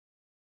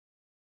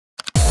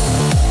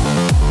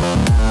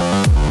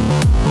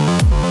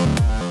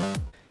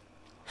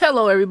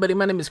Hello everybody,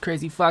 my name is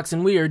Crazy Fox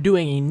and we are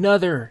doing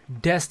another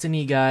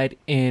Destiny guide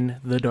in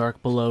the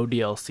Dark Below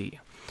DLC.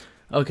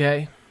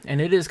 Okay,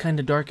 and it is kind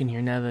of dark in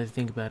here now that I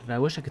think about it. I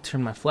wish I could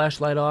turn my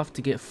flashlight off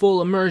to get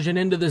full immersion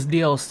into this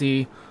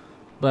DLC,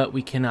 but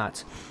we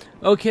cannot.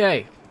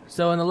 Okay,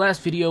 so in the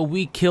last video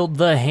we killed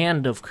the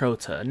Hand of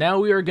Crota. Now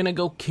we are going to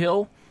go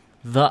kill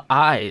the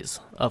Eyes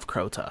of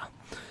Crota.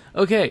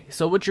 Okay,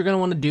 so what you're going to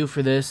want to do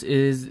for this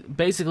is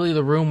basically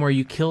the room where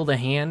you kill the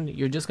hand.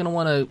 You're just going to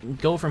want to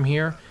go from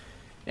here.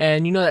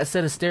 And you know that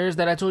set of stairs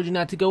that I told you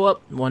not to go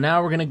up? Well,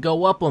 now we're going to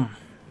go up them.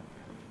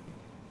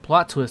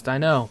 Plot twist, I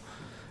know.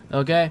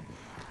 Okay?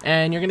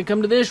 And you're going to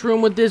come to this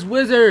room with this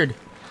wizard.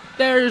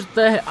 There's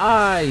the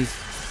eyes.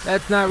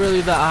 That's not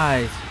really the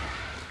eyes.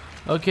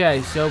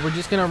 Okay, so we're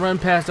just going to run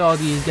past all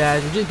these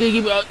guys. We're just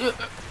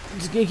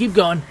going to keep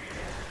going.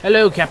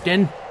 Hello,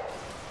 Captain.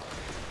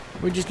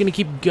 We're just going to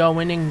keep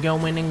going and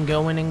going and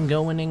going and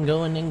going and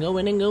going and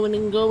going and going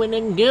and going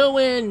and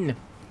going.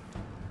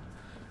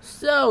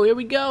 So, here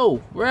we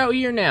go. We're out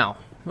here now.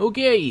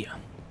 Okay.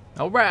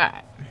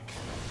 Alright.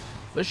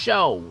 For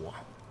sure.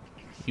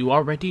 You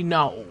already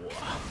know.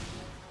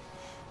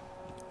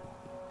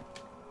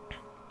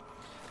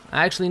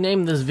 I actually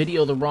named this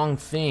video the wrong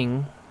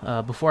thing.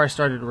 Before I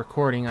started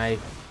recording, I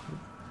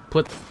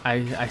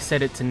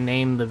set it to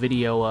name the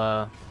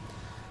video,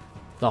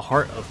 The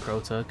Heart of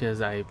Crota,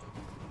 because I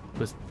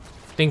was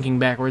thinking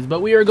backwards.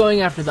 But we are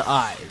going after the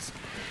eyes.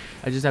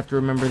 I just have to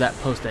remember that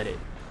post-edit.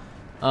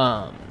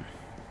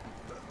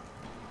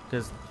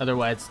 Because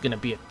otherwise it's going to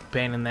be a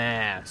pain in the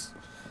ass.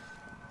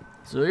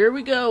 So here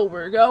we go.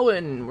 We're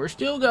going. We're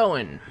still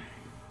going.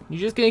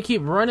 You're just going to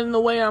keep running the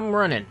way I'm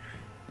running.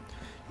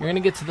 You're going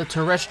to get to the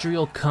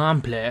terrestrial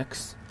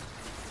complex.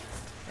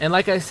 And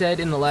like I said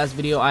in the last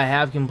video, I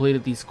have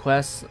completed these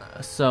quests.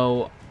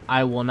 So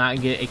I will not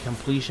get a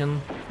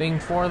completion thing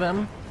for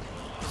them.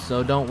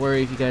 So don't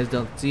worry if you guys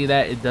don't see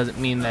that. It doesn't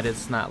mean that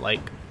it's not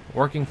like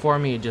working for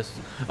me. It just...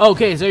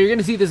 Okay, so you're going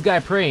to see this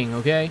guy praying,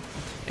 okay?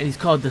 And he's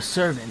called the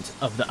Servant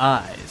of the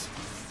Eyes.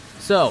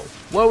 So,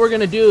 what we're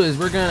going to do is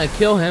we're going to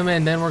kill him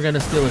and then we're going to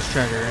steal his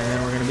treasure. And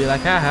then we're going to be like,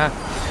 haha,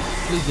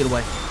 please get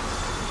away.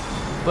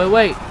 But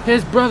wait,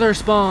 his brother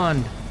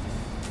spawned.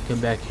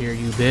 Come back here,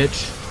 you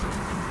bitch.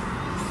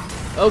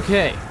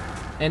 Okay,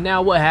 and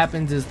now what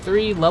happens is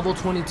 3 level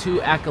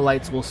 22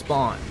 acolytes will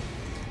spawn.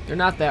 They're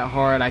not that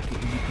hard.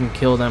 You can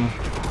kill them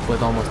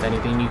with almost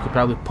anything. You could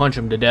probably punch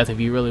them to death if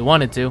you really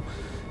wanted to.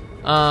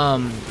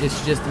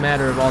 It's just a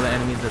matter of all the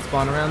enemies that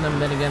spawn around them.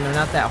 Then again, they're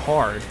not that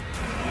hard.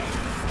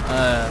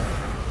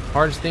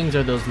 Hardest things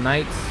are those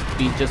knights,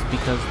 just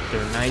because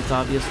they're knights,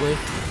 obviously.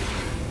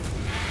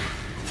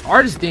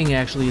 Hardest thing,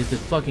 actually, is the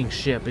fucking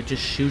ship. It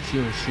just shoots you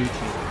and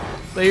shoots you.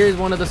 But here's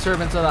one of the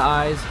Servants of the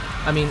Eyes.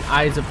 I mean,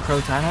 Eyes of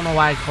Crota. I don't know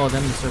why I call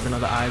them the Servant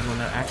of the Eyes when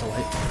they're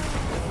acolytes.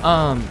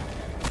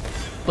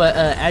 But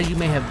as you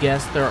may have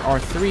guessed, there are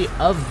 3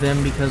 of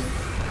them because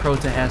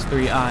Crota has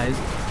 3 eyes.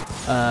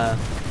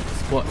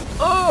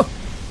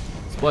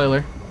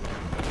 Spoiler.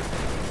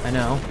 I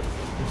know.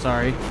 I'm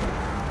sorry.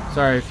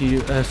 Sorry if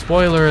you...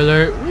 spoiler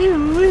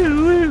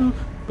alert.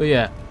 But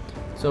yeah.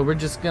 So we're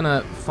just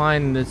gonna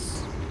find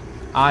this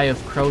Eye of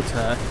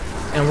Crota.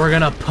 And we're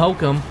gonna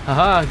poke him.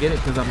 Haha, get it?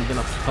 Because I'm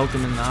gonna poke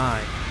him in the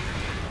eye.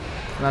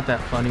 It's not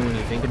that funny when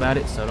you think about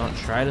it, so don't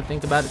try to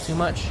think about it too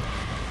much.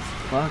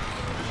 Fuck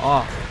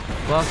off.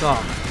 Fuck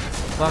off.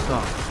 Fuck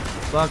off.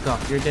 Fuck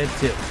off. You're dead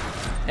too.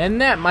 And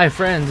that, my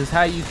friends, is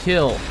how you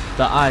kill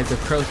the Eyes of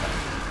Crota.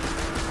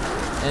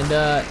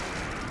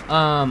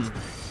 And,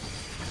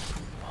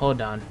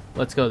 hold on.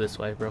 Let's go this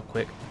way real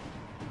quick.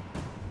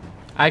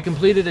 I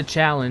completed a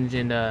challenge,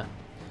 and, I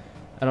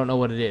don't know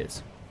what it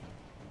is.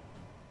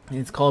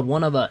 It's called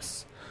One of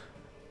Us.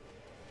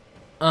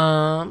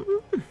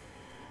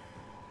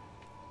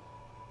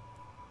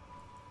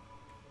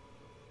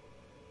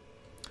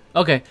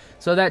 Okay,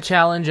 so that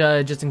challenge,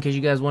 just in case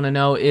you guys want to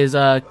know, is,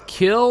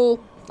 kill...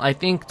 I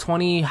think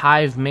 20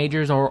 Hive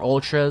Majors or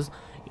Ultras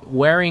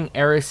wearing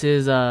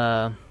Eris's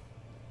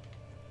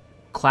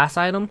class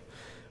item,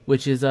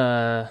 which is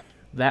that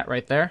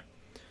right there.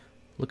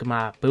 Look at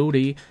my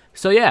booty.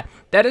 So yeah,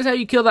 that is how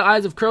you kill the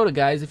Eyes of Crota,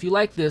 guys. If you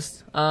like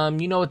this,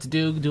 you know what to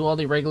do. Do all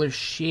the regular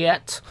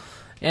shit.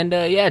 And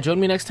yeah,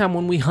 join me next time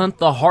when we hunt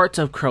the Heart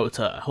of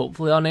Crota.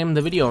 Hopefully I'll name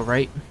the video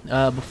right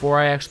before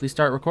I actually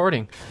start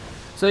recording.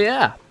 So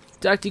yeah,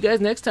 talk to you guys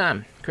next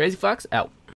time. Crazy Fox out.